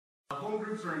Home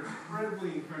groups are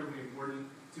incredibly important.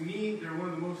 To me, they're one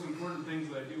of the most important things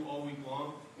that I do all week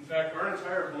long. In fact, our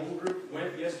entire home group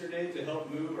went yesterday to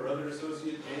help move our other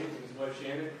associate, James, and his wife,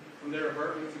 Shannon, from their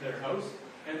apartment to their house.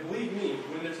 And believe me,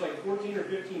 when there's like 14 or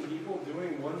 15 people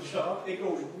doing one job, it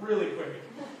goes really quick.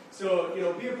 So,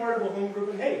 be a part of a home group,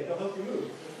 and hey, they'll help you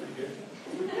move. That's pretty good.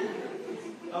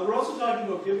 We're also talking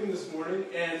about giving this morning,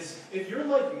 and if you're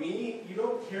like me, you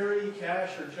don't carry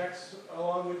cash or checks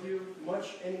along with you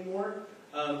much anymore.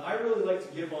 I really like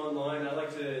to give online. I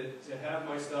like to have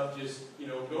my stuff just,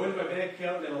 go into my bank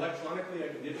account, and then electronically I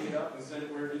can divvy it up and send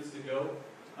it where it needs to go.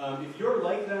 If you're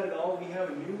like that at all, we have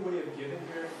a new way of giving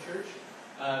here at the church.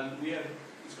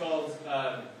 It's called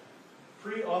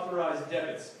pre-authorized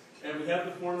debits. And we have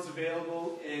the forms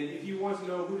available, and if you want to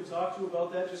know who to talk to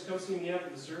about that, just come see me after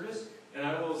the service, and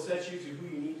I will set you to who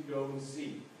you need to go and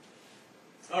see.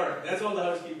 Alright, that's all the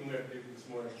housekeeping we have to do this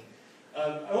morning.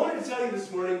 I wanted to tell you this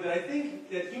morning that I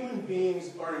think that human beings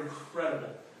are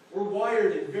incredible. We're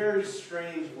wired in very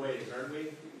strange ways, aren't we?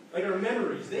 Like our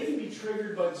memories, they can be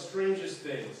triggered by the strangest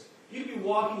things. You can be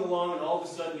walking along and all of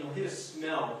a sudden you'll hit a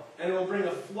smell, and it will bring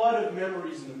a flood of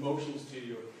memories and emotions to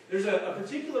you. There's a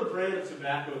particular brand of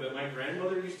tobacco that my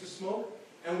grandmother used to smoke,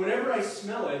 and whenever I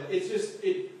smell it,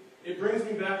 it brings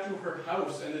me back to her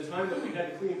house and the time that we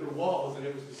had to clean her walls, and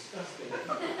it was disgusting.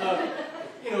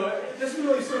 It doesn't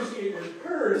really associate with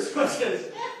her as much as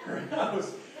her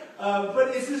house.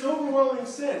 But it's this overwhelming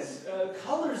sense.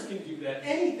 Colors can do that.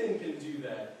 Anything can do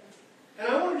that. And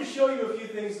I wanted to show you a few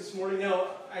things this morning. Now,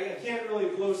 I can't really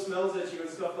blow smells at you and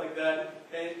stuff like that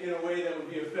in a way that would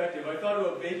be effective. I thought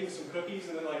about baking some cookies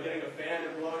and then getting a fan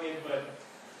and blowing it, but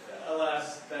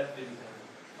alas, that didn't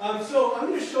happen. So I'm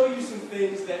going to show you some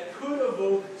things that could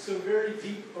evoke some very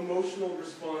deep emotional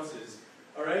responses.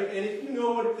 All right? And if you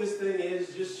know what this thing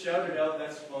is, just shout it out.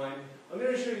 That's fine. I'm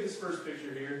going to show you this first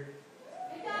picture here.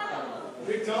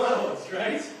 McDonald's,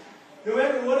 right? No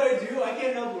matter what I do, I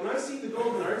can't help it. When I see the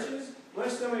golden arches, my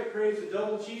stomach craves a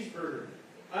double cheeseburger.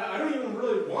 I don't even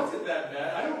really want it that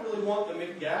bad. I don't really want the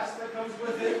McGas that comes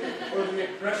with it, or the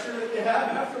McPressure that they have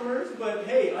afterwards, but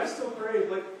hey, I still crave,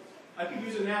 I could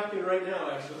use a napkin right now,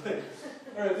 actually.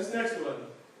 Alright, this next one.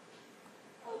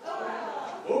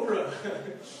 Oprah.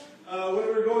 When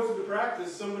we were going through the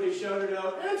practice, somebody shouted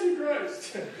out,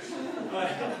 Antichrist!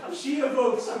 She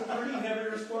evokes some pretty heavy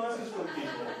responses from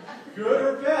people. Good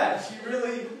or bad. She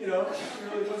really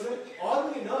was it.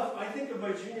 Oddly enough, I think of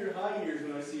my junior high years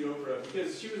when I see Oprah,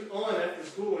 because she was on after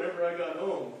school whenever I got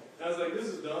home. And I was like, this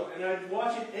is dumb, and I'd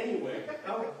watch it anyway.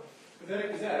 How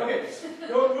pathetic is that? Okay,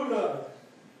 moving on.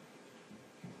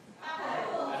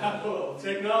 Apple.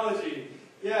 Technology.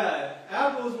 Yeah,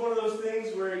 Apple is one of those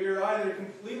things where you're either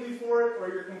completely for it or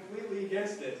you're completely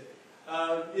against it.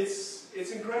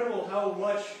 It's incredible how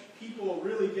much people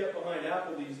really get behind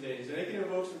Apple these days, and it can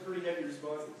evoke some pretty heavy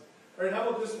responses. All right, how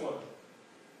about this one?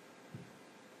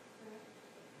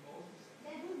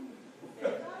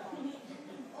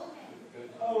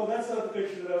 Oh, well, that's not the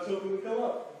picture that I was hoping would come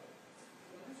up.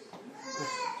 Do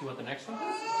you want the next one?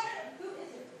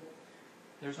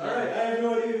 There's all right, I have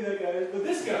no idea who that guy is, but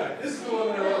this is the one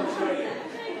that I want to show you.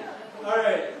 All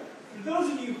right, for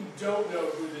those of you who don't know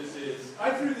who this is,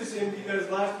 I threw this in because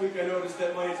last week I noticed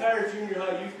that my entire junior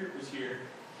high youth group was here,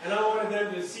 and I wanted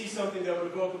them to see something that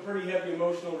would evoke a pretty heavy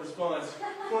emotional response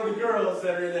for the girls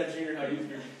that are in that junior high youth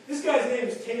group. This guy's name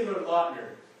is Taylor Lautner,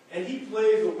 and he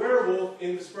plays a werewolf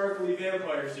in the Sparkly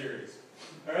Vampire series.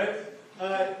 All right,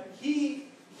 he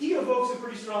evokes a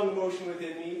pretty strong emotion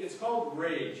within me. It's called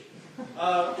rage.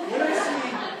 When I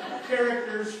see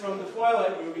characters from the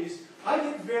Twilight movies, I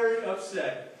get very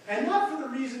upset. And not for the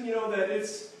reason, that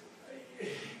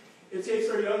it takes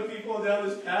our young people down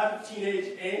this path of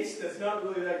teenage angst that's not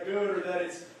really that good, or that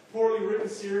it's poorly written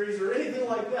series, or anything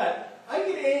like that. I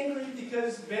get angry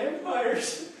because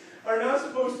vampires are not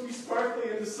supposed to be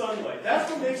sparkly in the sunlight. That's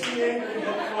what makes me angry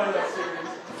about the Twilight series.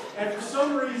 And for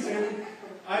some reason,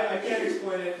 I can't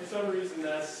explain it, for some reason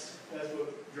that's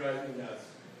what drives me nuts.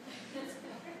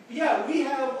 Yeah, we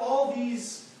have all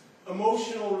these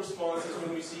emotional responses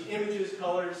when we see images,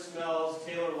 colors, smells,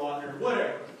 Taylor Lautner,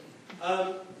 whatever.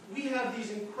 We have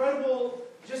these incredible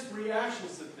just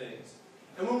reactions to things.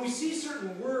 And when we see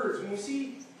certain words, when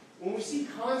we see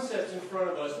concepts in front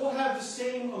of us, we'll have the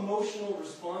same emotional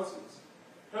responses.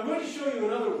 Now, I'm going to show you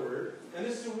another word, and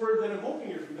this is a word that I'm hoping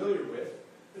you're familiar with,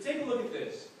 but take a look at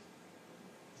this.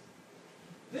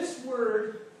 This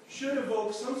word should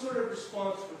evoke some sort of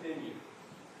response within you.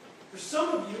 For some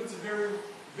of you, it's a very,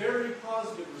 very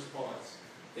positive response.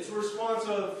 It's a response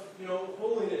of,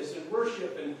 holiness and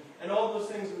worship and all those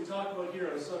things that we talk about here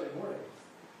on a Sunday morning.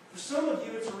 For some of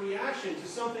you, it's a reaction to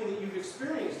something that you've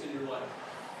experienced in your life.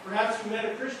 Perhaps you met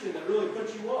a Christian that really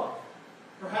put you off.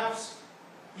 Perhaps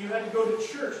you had to go to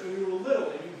church when you were little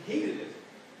and you hated it.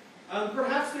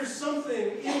 Perhaps there's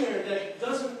something in there that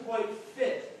doesn't quite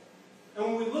fit. And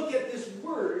when we look at this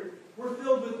word, we're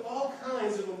filled with all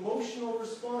kinds of emotional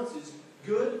responses,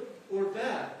 good or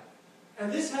bad.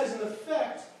 And this has an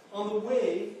effect on the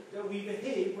way that we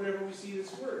behave whenever we see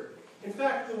this word. In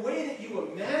fact, the way that you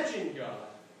imagine God,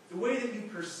 the way that you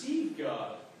perceive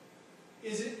God,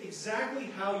 is exactly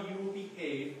how you will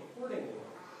behave accordingly.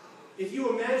 If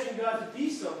you imagine God to be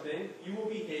something, you will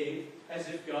behave as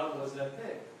if God was that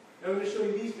thing. Now I'm going to show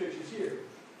you these pictures here.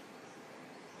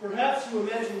 Perhaps you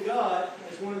imagine God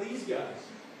as one of these guys.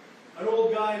 An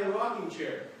old guy in a rocking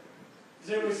chair.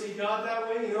 Does everybody see God that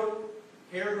way? You know,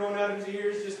 hair growing out of his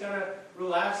ears, just kind of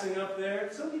relaxing up there.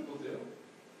 Some people do.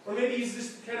 Or maybe he's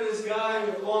just kind of this guy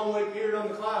with a long white beard on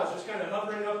the clouds, just kind of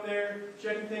hovering up there,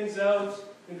 checking things out,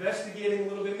 investigating a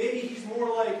little bit. Maybe he's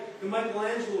more like the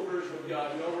Michelangelo version of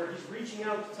God, you know, where he's reaching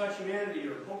out to touch humanity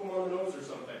or poke him on the nose or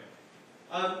something.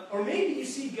 Or maybe you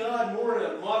see God more in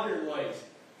a modern light.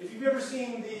 If you've ever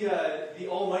seen the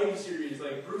Almighty series,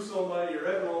 like Bruce Almighty or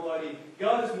Evan Almighty,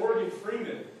 God is Morgan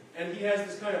Freeman. And he has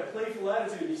this kind of playful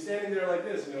attitude. He's standing there like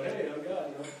this, you know, hey, I'm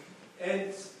God, you know.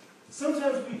 And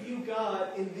sometimes we view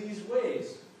God in these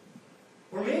ways.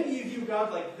 Or maybe you view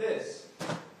God like this.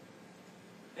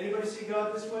 Anybody see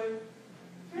God this way?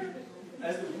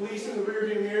 As the police in the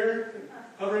rearview mirror,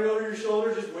 hovering over your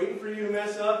shoulder, just waiting for you to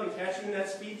mess up and catch you in that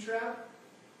speed trap?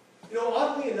 You know,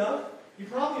 oddly enough, you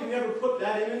probably have never put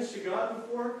that image to God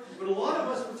before, but a lot of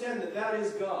us pretend that that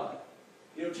is God.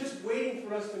 You know, just waiting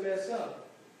for us to mess up.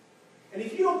 And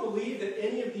if you don't believe that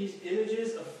any of these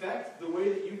images affect the way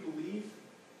that you believe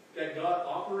that God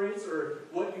operates or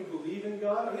what you believe in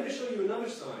God, I'm going to show you another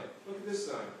sign. Look at this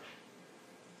sign.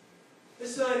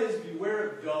 This sign is beware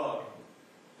of dog.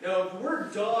 Now, the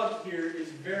word dog here is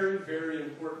very, very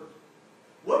important.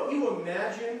 What you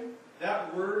imagine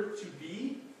that word to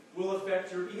be will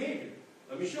affect your behavior.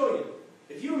 Let me show you.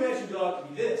 If you imagine dog to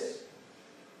be this,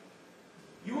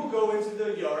 you will go into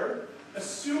the yard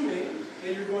assuming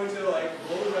that you're going to like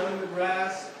roll around in the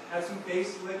grass, have some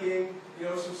face licking, you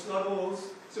know, some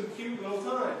snuggles, some cute little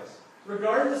times,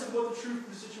 regardless of what the truth of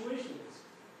the situation is.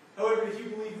 However, if you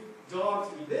believe dog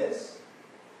to be this,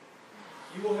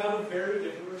 you will have a very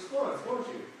different response, won't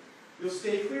you? You'll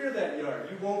stay clear of that yard.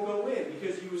 You won't go in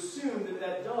because you assume that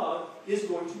that dog is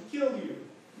going to kill you,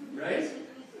 right?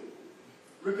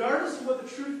 Regardless of what the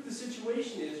truth of the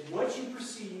situation is, what you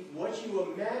perceive, what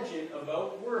you imagine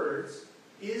about words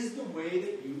is the way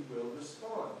that you will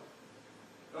respond.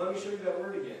 Now let me show you that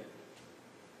word again.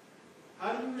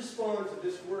 How do you respond to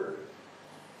this word?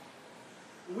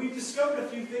 We've discovered a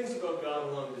few things about God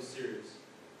along this series.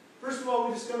 First of all,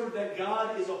 we discovered that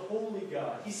God is a holy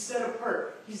God. He's set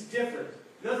apart. He's different.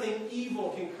 Nothing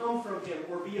evil can come from him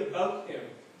or be about him.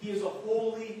 He is a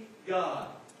holy God.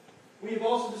 We have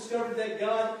also discovered that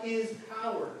God is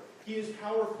power. He is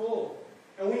powerful.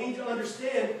 And we need to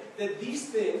understand that these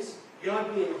things,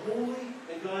 God being holy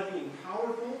and God being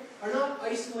powerful, are not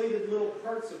isolated little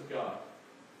parts of God.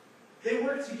 They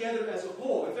work together as a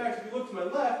whole. In fact, if you look to my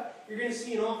left, you're going to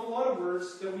see an awful lot of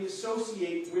words that we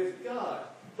associate with God.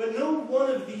 But no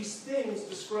one of these things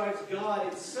describes God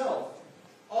itself.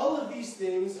 All of these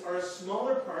things are a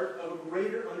smaller part of a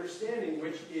greater understanding,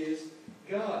 which is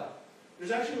God.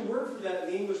 There's actually a word for that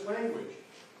in the English language.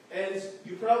 And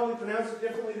you probably pronounce it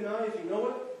differently than I if you know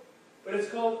it. But it's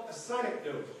called a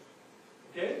synecdoche.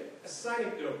 Okay? A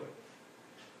synecdoche.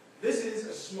 This is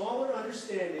a smaller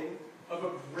understanding of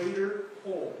a greater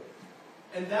whole.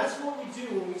 And that's what we do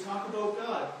when we talk about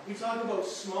God. We talk about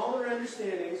smaller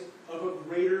understandings of a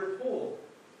greater whole.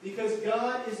 Because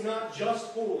God is not just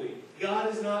holy.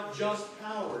 God is not just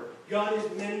power. God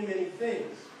is many, many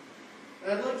things.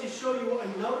 And I'd like to show you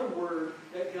another word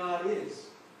that God is.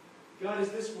 God is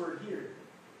this word here.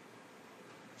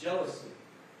 Jealousy.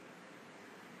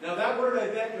 Now that word, I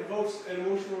bet, evokes an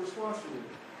emotional response from you.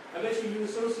 I bet you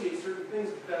associate certain things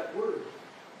with that word.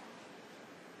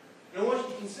 And I want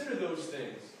you to consider those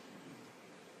things.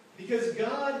 Because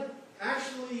God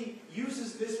actually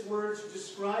uses this word to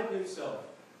describe himself.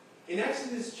 In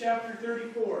Exodus chapter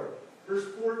 34, verse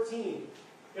 14,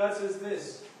 God says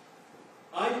this,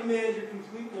 I demand your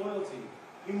complete loyalty.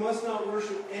 You must not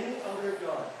worship any other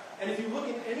God. And if you look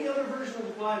in any other version of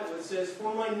the Bible, it says,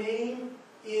 for my name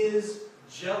is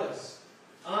jealous.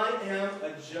 I am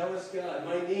a jealous God.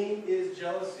 My name is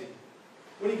jealousy.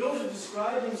 When he goes to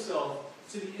describe himself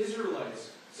to the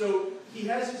Israelites, so he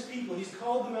has his people, he's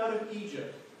called them out of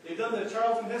Egypt. They've done the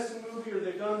Charlton Heston movie, or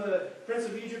they've done the Prince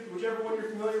of Egypt, whichever one you're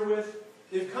familiar with.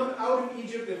 They've come out of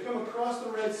Egypt, they've come across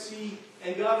the Red Sea,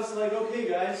 and God is like, okay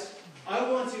guys, I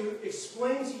want to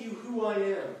explain to you who I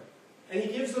am. And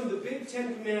He gives them the big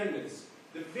 10 commandments.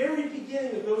 The very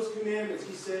beginning of those commandments,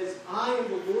 He says, I am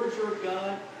the Lord your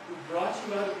God who brought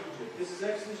you out of Egypt. This is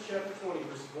Exodus chapter 20,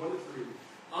 verses 1 to 3.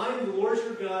 I am the Lord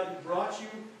your God who brought you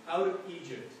out of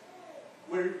Egypt,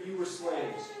 where you were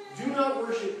slaves. Do not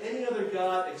worship any other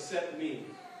God except me.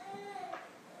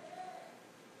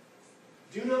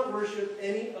 Do not worship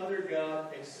any other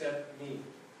God except me.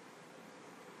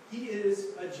 He is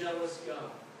a jealous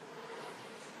God.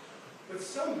 But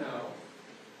somehow,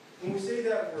 when we say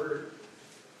that word,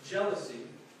 jealousy,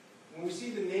 when we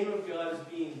see the name of God as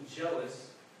being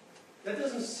jealous, that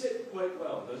doesn't sit quite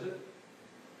well, does it?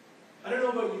 I don't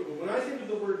know about you, but when I think of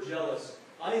the word jealous,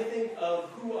 I think of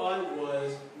who I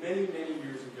was many, many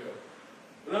years ago.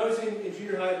 When I was in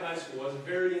junior high and high school, I was a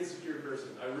very insecure person.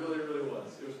 I really, really was.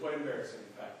 It was quite embarrassing,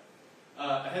 in fact.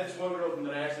 I had this one girlfriend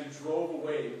that I actually drove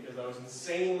away because I was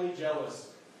insanely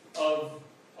jealous of,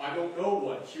 I don't know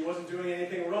what. She wasn't doing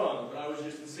anything wrong, but I was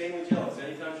just insanely jealous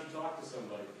anytime she talked to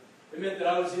somebody. It meant that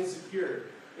I was insecure.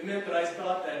 It meant that I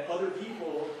thought that other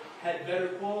people had better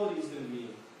qualities than me,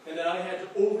 and that I had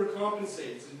to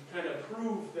overcompensate to kind of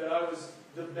prove that I was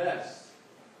the best.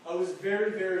 I was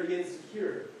very, very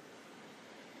insecure.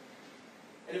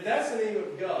 And if that's the name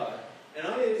of God, and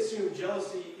I assume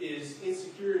jealousy is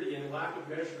insecurity and lack of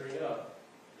measuring up,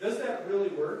 does that really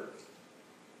work?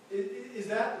 Is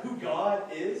that who God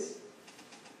is?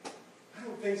 I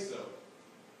don't think so.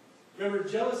 Remember,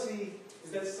 jealousy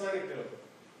is that synecdoche.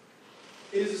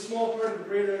 It is a small part of a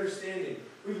greater understanding.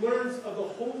 We've learned of the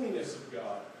holiness of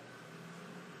God.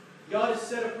 God is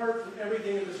set apart from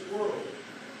everything in this world.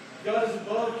 God is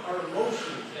above our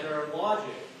emotions and our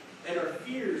logic and our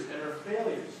fears and our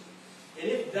failures. And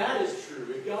if that is true,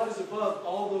 if God is above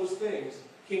all those things,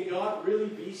 can God really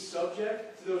be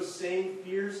subject to those same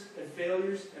fears and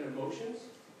failures and emotions?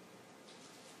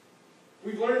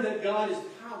 We've learned that God is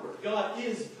power. God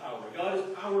is power. God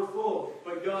is powerful,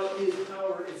 but God is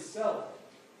power itself.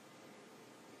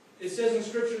 It says in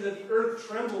Scripture that the earth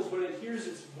trembles when it hears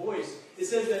its voice. It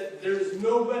says that there is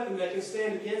no weapon that can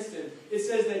stand against Him. It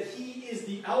says that He is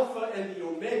the Alpha and the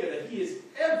Omega, that He is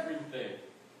everything.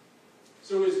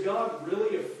 So is God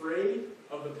really afraid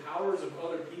of the powers of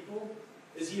other people?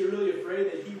 Is He really afraid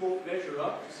that He won't measure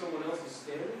up to someone else's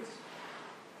standards?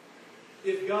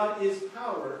 If God is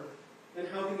power, then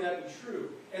how can that be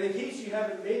true? And in case you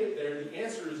haven't made it there, the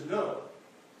answer is no.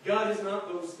 God is not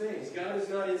those things. God is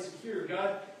not insecure.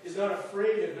 God is not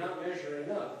afraid of not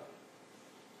measuring up.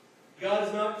 God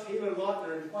is not Taylor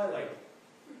Lautner in Twilight.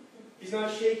 He's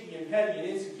not shaky and petty and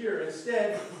insecure.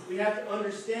 Instead, we have to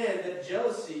understand that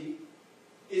jealousy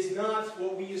is not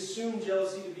what we assume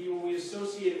jealousy to be when we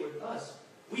associate it with us.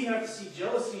 We have to see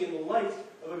jealousy in the light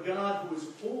of a God who is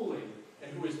holy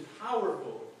and who is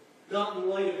powerful, not in the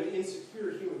light of an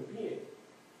insecure human being.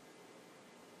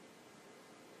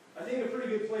 I think a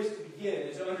pretty good place to begin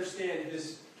is to understand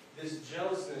this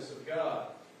jealousness of God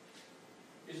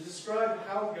is to describe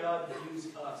how God views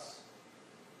us.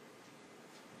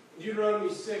 In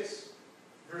Deuteronomy 6,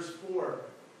 verse 4,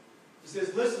 He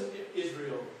says, "Listen,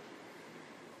 Israel,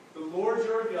 the Lord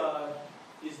your God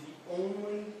is the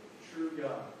only true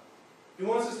God." He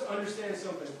wants us to understand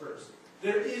something first.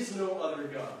 There is no other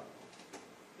God.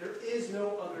 There is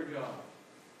no other God.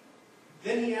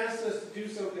 Then He asks us to do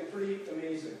something pretty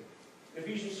amazing.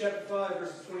 Ephesians chapter 5,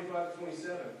 verses 25 to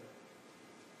 27.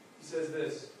 He says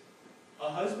this, "A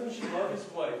husband should love his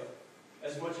wife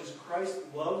as much as Christ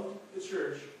loved the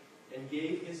church and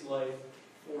gave His life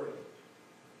for it."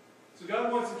 So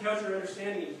God wants to couch our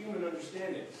understanding in human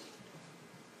understandings.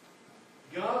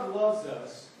 God loves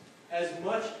us as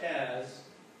much as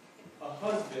a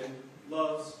husband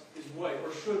loves his wife,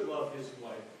 or should love his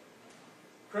wife.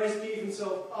 Christ gave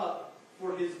Himself up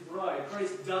for His bride.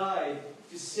 Christ died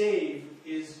to save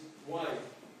His wife.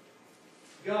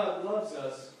 God loves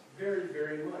us very,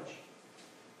 very much.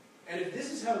 And if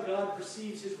this is how God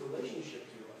perceives His relationship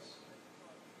to us,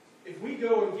 if we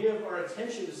go and give our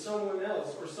attention to someone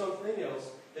else or something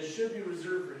else that should be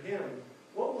reserved for Him,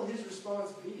 what will His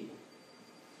response be?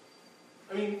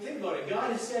 I mean, think about it.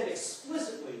 God has said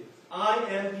explicitly, "I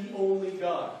am the only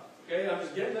God." Okay, I'm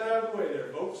just getting that out of the way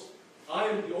there, folks. I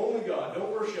am the only God.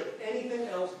 Don't worship anything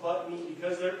else but me,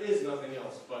 because there is nothing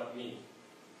else but me.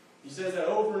 He says that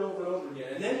over and over and over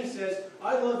again. And then He says,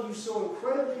 "I love you so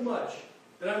incredibly much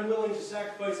that I'm willing to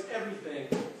sacrifice everything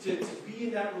to be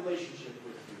in that relationship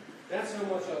with you. That's how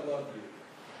much I love you."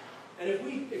 And if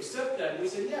we accept that and we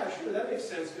say, yeah, sure, that makes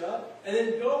sense, God, and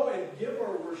then go and give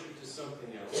our worship to something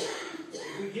else,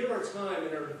 if we give our time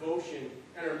and our devotion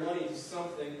and our money to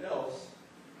something else,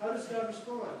 how does God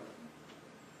respond?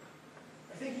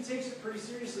 I think he takes it pretty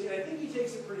seriously, and I think he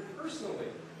takes it pretty personally.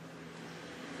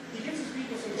 He gives his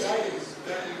people some guidance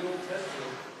back in the Old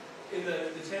Testament in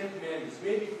the Ten Commandments.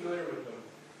 You may be familiar with them.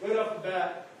 Right off the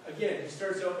bat, again, he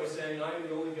starts out by saying, I am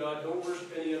the only God, don't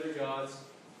worship any other gods.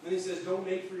 Then he says, don't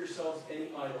make for yourselves any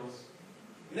idols.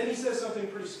 And then he says something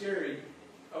pretty scary.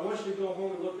 I want you to go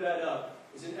home and look that up.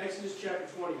 It's in Exodus chapter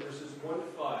 20, verses 1 to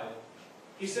 5.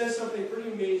 He says something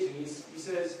pretty amazing. He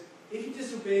says, if you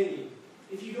disobey me,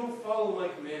 if you don't follow my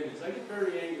commandments, I get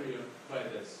very angry by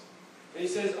this. And he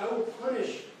says, I will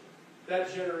punish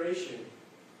that generation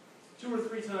 2 or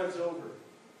 3 times over.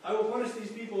 I will punish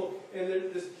these people, and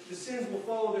the sins will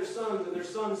follow their sons and their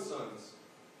sons' sons.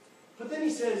 But then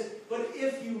he says, but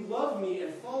if you love me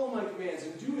and follow my commands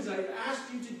and do as I have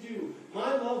asked you to do,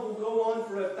 my love will go on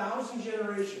for 1,000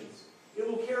 generations. It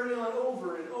will carry on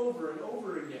over and over and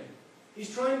over again.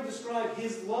 He's trying to describe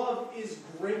his love is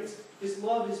great. His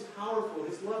love is powerful.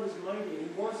 His love is mighty. And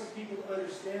he wants his people to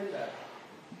understand that.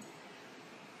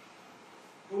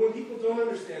 But when people don't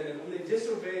understand that, when they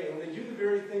disobey, and when they do the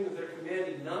very thing that they're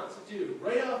commanded not to do,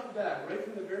 right off the bat, right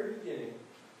from the very beginning,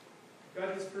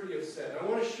 God gets pretty upset. I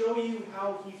want to show you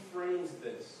how he frames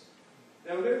this.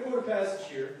 Now, I'm going to quote a passage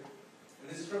here, and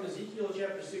this is from Ezekiel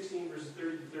chapter 16, verses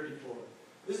 30 to 34.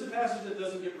 This is a passage that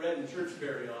doesn't get read in church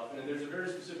very often, and there's a very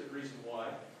specific reason why.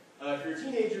 If you're a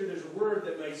teenager, there's a word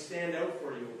that might stand out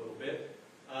for you a little bit.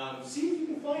 See if you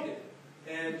can find it.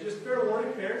 And just fair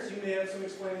warning, parents, you may have some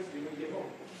explaining to do when you get home.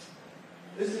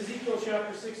 This is Ezekiel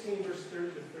chapter 16, verses 30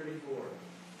 to 34.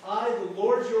 I, the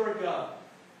Lord your God,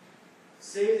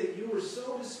 say that you were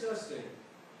so disgusting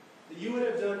that you would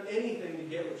have done anything to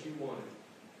get what you wanted.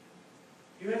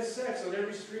 You had sex on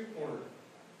every street corner.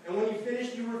 And when you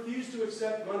finished, you refused to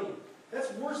accept money.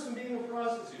 That's worse than being a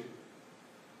prostitute.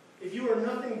 If you are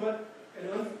nothing but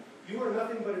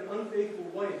an unfaithful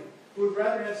wife who would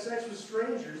rather have sex with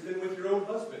strangers than with your own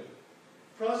husband.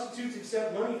 Prostitutes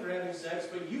accept money for having sex,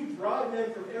 but you bribe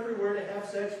men from everywhere to have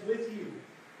sex with you.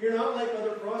 You're not like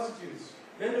other prostitutes.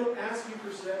 Men don't ask you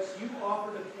for sex, you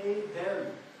offer to pay them.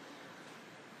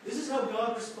 This is how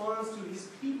God responds to his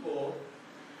people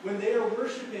when they are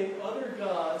worshiping other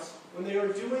gods, when they are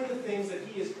doing the things that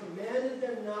he has commanded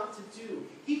them not to do.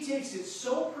 He takes it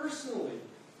so personally.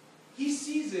 He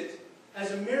sees it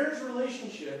as a marriage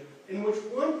relationship in which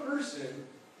one person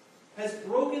has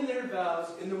broken their vows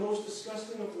in the most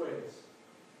disgusting of ways.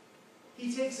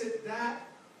 He takes it that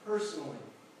personally.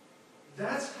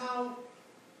 That's how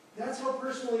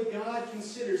personally God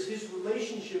considers his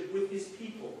relationship with his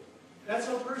people. That's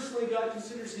how personally God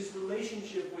considers his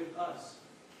relationship with us.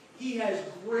 He has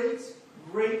great,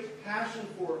 great passion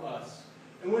for us.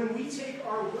 And when we take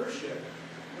our worship,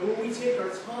 and when we take our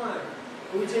time,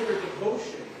 and we take our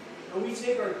devotion, and we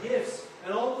take our gifts,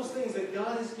 and all those things that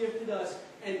God has gifted us,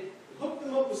 and hook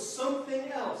them up with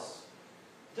something else,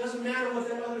 it doesn't matter what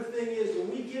that other thing is,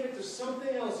 when we give it to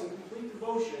something else in complete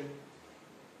devotion,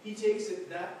 he takes it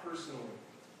that personally.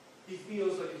 He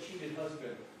feels like a cheated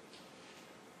husband.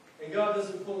 And God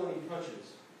doesn't pull any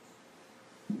punches.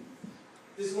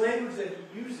 This language that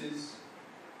he uses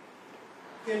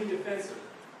can be offensive.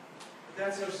 But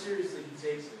that's how seriously he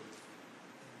takes it.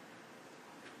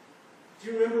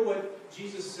 Do you remember what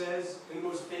Jesus says in the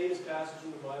most famous passage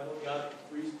in the Bible? John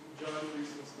 3:16.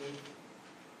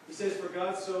 He says, for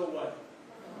God so what?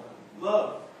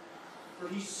 Loved. For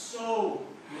he so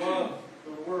loved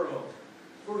the world.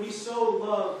 For he so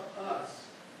loved us.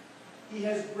 He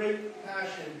has great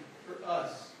passion for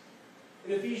us.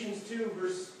 In Ephesians 2,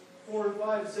 verse 4 and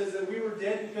 5, it says that we were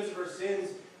dead because of our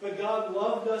sins, but God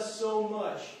loved us so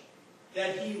much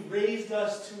that he raised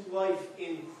us to life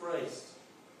in Christ.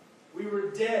 We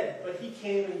were dead, but he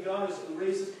came and got us and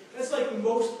raised us. That's like the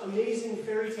most amazing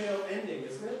fairy tale ending,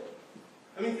 isn't it?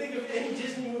 I mean, think of any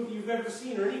Disney movie you've ever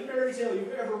seen or any fairy tale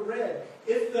you've ever read.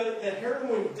 If the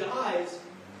heroine dies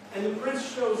and the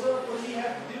prince shows up, what does he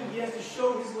have to do? He has to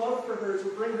show his love for her to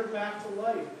bring her back to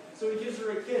life. So he gives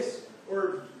her a kiss,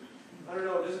 or, I don't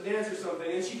know, does a dance or something,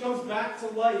 and she comes back to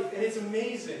life, and it's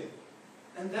amazing.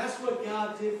 And that's what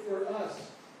God did for us.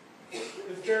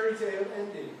 The fairy tale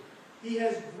ending. He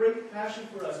has great passion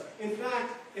for us. In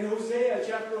fact, in Hosea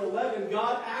chapter 11,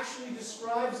 God actually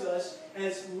describes us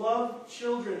as loved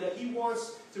children that he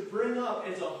wants to bring up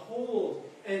and to hold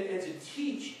and to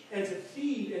teach and to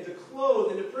feed and to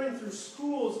clothe and to bring through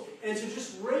schools and to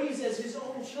just raise as his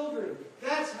own children.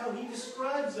 That's how he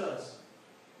describes us.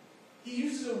 He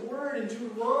uses a word in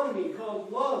Deuteronomy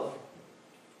called love.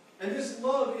 And this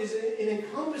love is an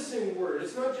encompassing word.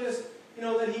 It's not just,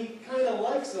 that He kind of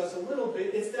likes us a little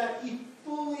bit. It's that He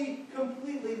fully,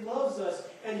 completely loves us.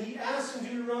 And He asks in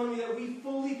Deuteronomy that we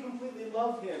fully, completely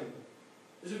love Him.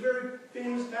 There's a very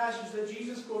famous passage that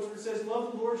Jesus quotes where it says,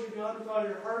 love the Lord your God with all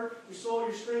your heart, your soul,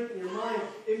 your strength, and your mind.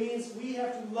 It means we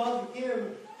have to love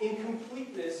Him in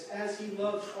completeness as He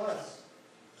loves us.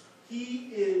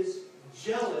 He is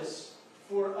jealous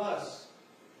for us.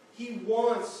 He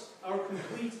wants our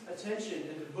complete attention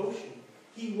and devotion.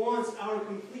 He wants our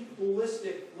complete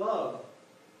holistic love.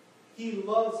 He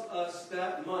loves us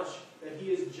that much that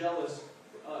He is jealous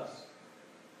for us.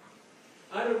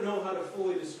 I don't know how to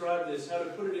fully describe this, how to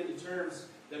put it into terms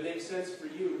that make sense for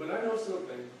you, but I know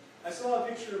something. I saw a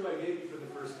picture of my baby for the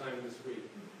first time this week.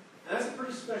 And that's a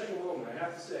pretty special moment, I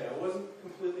have to say. I wasn't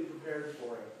completely prepared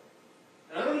for it.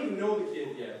 And I don't even know the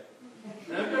kid yet.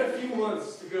 And I've got a few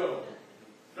months to go.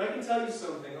 But I can tell you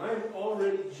something. I am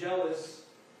already jealous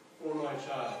for my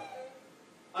child.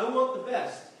 I want the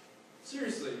best.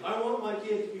 Seriously, I want my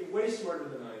kid to be way smarter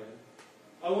than I am.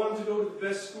 I want him to go to the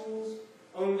best schools.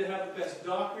 I want him to have the best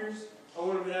doctors. I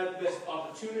want him to have the best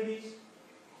opportunities.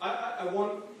 I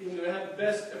want him to have the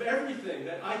best of everything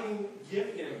that I can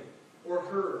give him or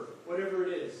her, whatever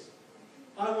it is.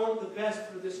 I want the best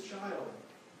for this child.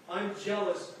 I'm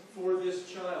jealous for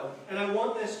this child. And I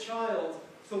want this child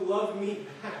to love me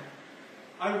back.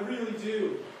 I really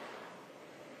do.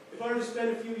 If I were to spend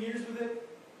a few years with it,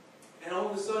 and all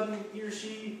of a sudden he or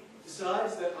she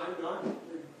decides that I'm not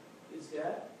its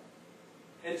dad,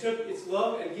 and took its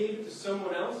love and gave it to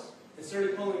someone else, and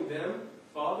started calling them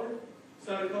father,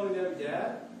 started calling them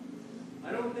dad,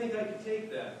 I don't think I could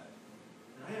take that.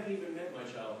 And I haven't even met my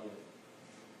child yet.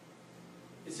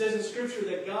 It says in Scripture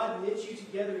that God knit you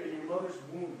together in your mother's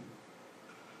womb.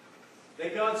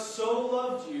 That God so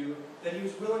loved you that He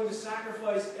was willing to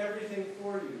sacrifice everything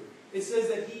for you. It says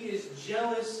that He is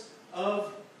jealous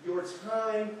of your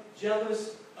time,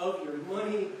 jealous of your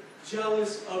money,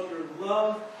 jealous of your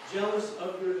love, jealous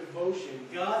of your devotion.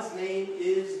 God's name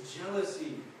is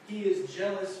jealousy. He is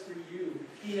jealous for you.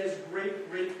 He has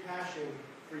great, great passion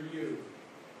for you.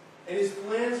 And His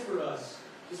plans for us,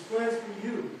 His plans for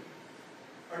you,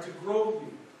 are to grow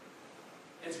you,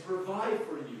 and to provide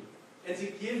for you, and to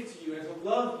give to you, and to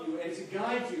love you, and to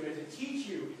guide you, and to teach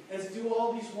you, and to do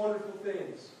all these wonderful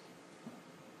things.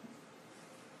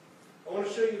 I want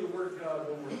to show you the Word of God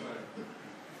one more time.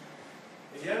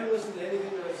 If you haven't listened to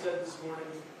anything that I've said this morning,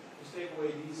 just take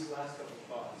away these last couple of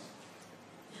thoughts.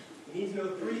 You need to know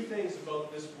three things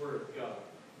about this Word of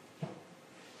God.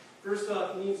 First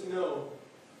off, you need to know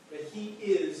that He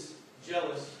is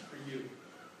jealous for you.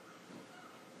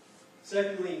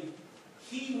 Secondly,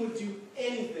 He would do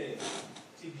anything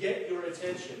to get your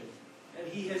attention, and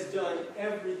He has done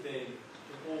everything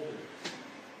to hold it.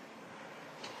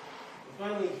 And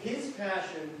finally, His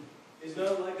passion is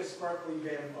not like a sparkling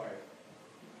vampire.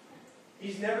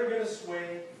 He's never going to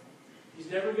sway. He's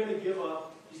never going to give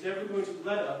up. He's never going to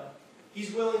let up.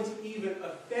 He's willing to even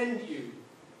offend you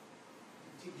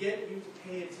to get you to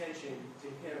pay attention to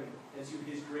Him and to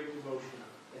His great devotion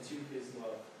and to His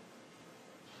love.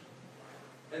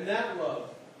 And that love,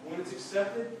 when it's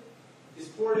accepted, is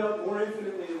poured out more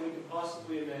infinitely than we can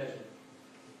possibly imagine.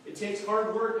 It takes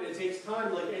hard work and it takes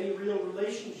time like any real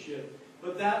relationship.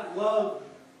 But that love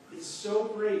is so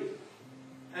great.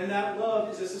 And that love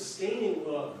is a sustaining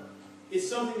love. It's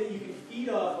something that you can feed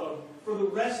off of for the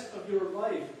rest of your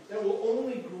life. That will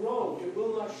only grow. It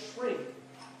will not shrink.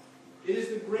 It is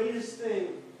the greatest thing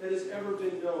that has ever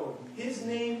been known. His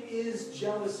name is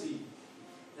jealousy.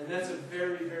 And that's a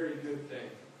very, very good thing.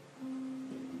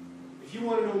 If you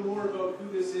want to know more about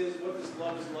who this is, what this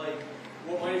love is like,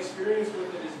 what my experience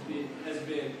with it has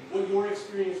been, what your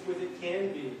experience with it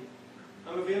can be,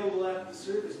 I'm available after the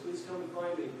service. Please come and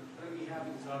find me. I'd be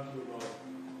happy to talk to you about it.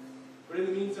 But in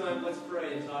the meantime, let's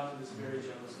pray and talk to this very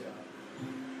jealous God.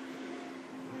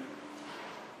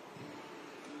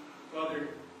 Father,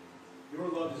 your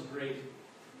love is great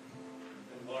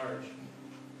and large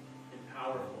and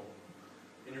powerful.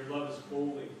 And your love is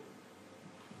holy.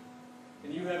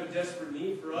 And you have a desperate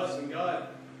need for us. And God,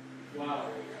 wow.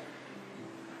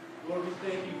 Lord, we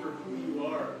thank you for who you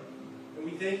are. And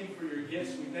we thank you for your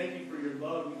gifts. We thank you for your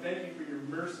love. We thank you for your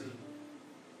mercy.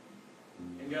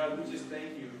 And God, we just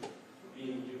thank you for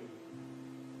being you.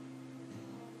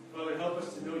 Father, help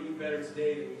us to know you better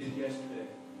today than we did yesterday.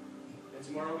 And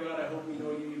tomorrow, God, I hope we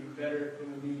know you even better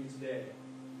than we knew you today.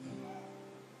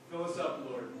 Fill us up,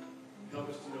 Lord. Help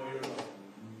us to know your love.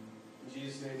 In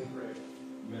Jesus' name we pray.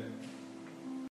 Amen.